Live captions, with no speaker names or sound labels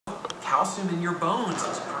calcium in your bones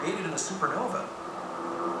is created in a supernova.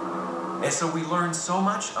 And so we learn so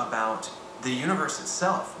much about the universe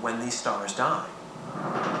itself when these stars die.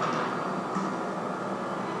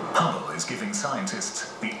 Hubble is giving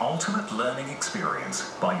scientists the ultimate learning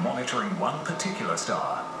experience by monitoring one particular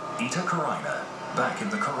star, Eta Carinae, back in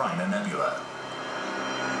the Carinae Nebula.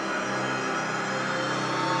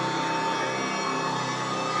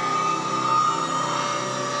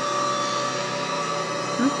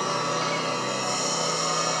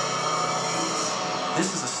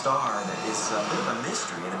 This is a star that is a bit of a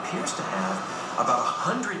mystery. It appears to have about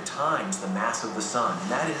 100 times the mass of the sun, and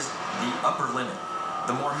that is the upper limit.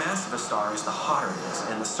 The more massive a star is, the hotter it is,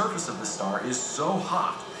 and the surface of the star is so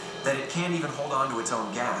hot that it can't even hold on to its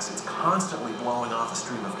own gas. It's constantly blowing off a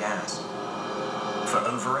stream of gas. For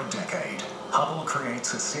over a decade, Hubble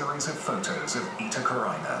creates a series of photos of Eta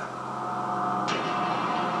Carinae.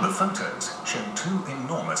 The photos show two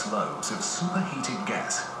enormous lobes of superheated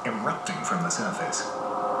gas erupting from the surface.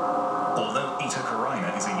 Although Eta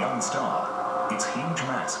Carinae is a young star, its huge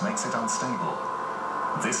mass makes it unstable.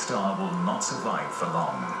 This star will not survive for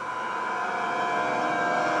long.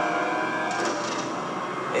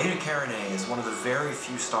 Eta Carinae is one of the very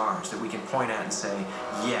few stars that we can point at and say,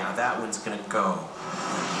 yeah, that one's gonna go.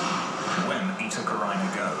 When Eta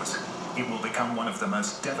Carinae goes, it will become one of the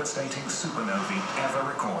most devastating supernovae ever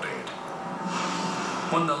recorded.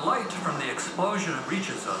 When the light from the explosion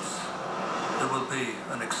reaches us, it will be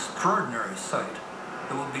an extraordinary sight.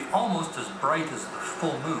 It will be almost as bright as the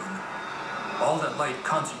full moon. All that light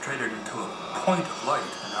concentrated into a point of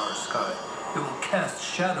light in our sky. It will cast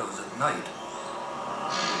shadows at night.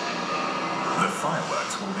 The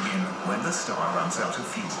fireworks will begin when the star runs out of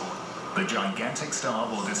fuel. The gigantic star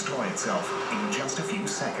will destroy itself in just a few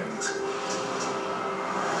seconds.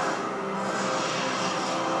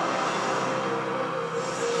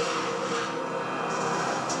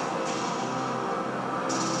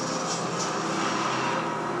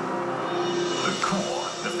 The core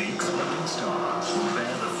of the exploding star will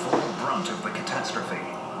bear the full brunt of the catastrophe.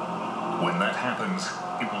 When that happens,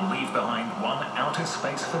 it will leave behind one outer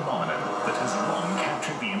space phenomenon that has long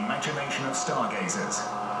captured the imagination of stargazers.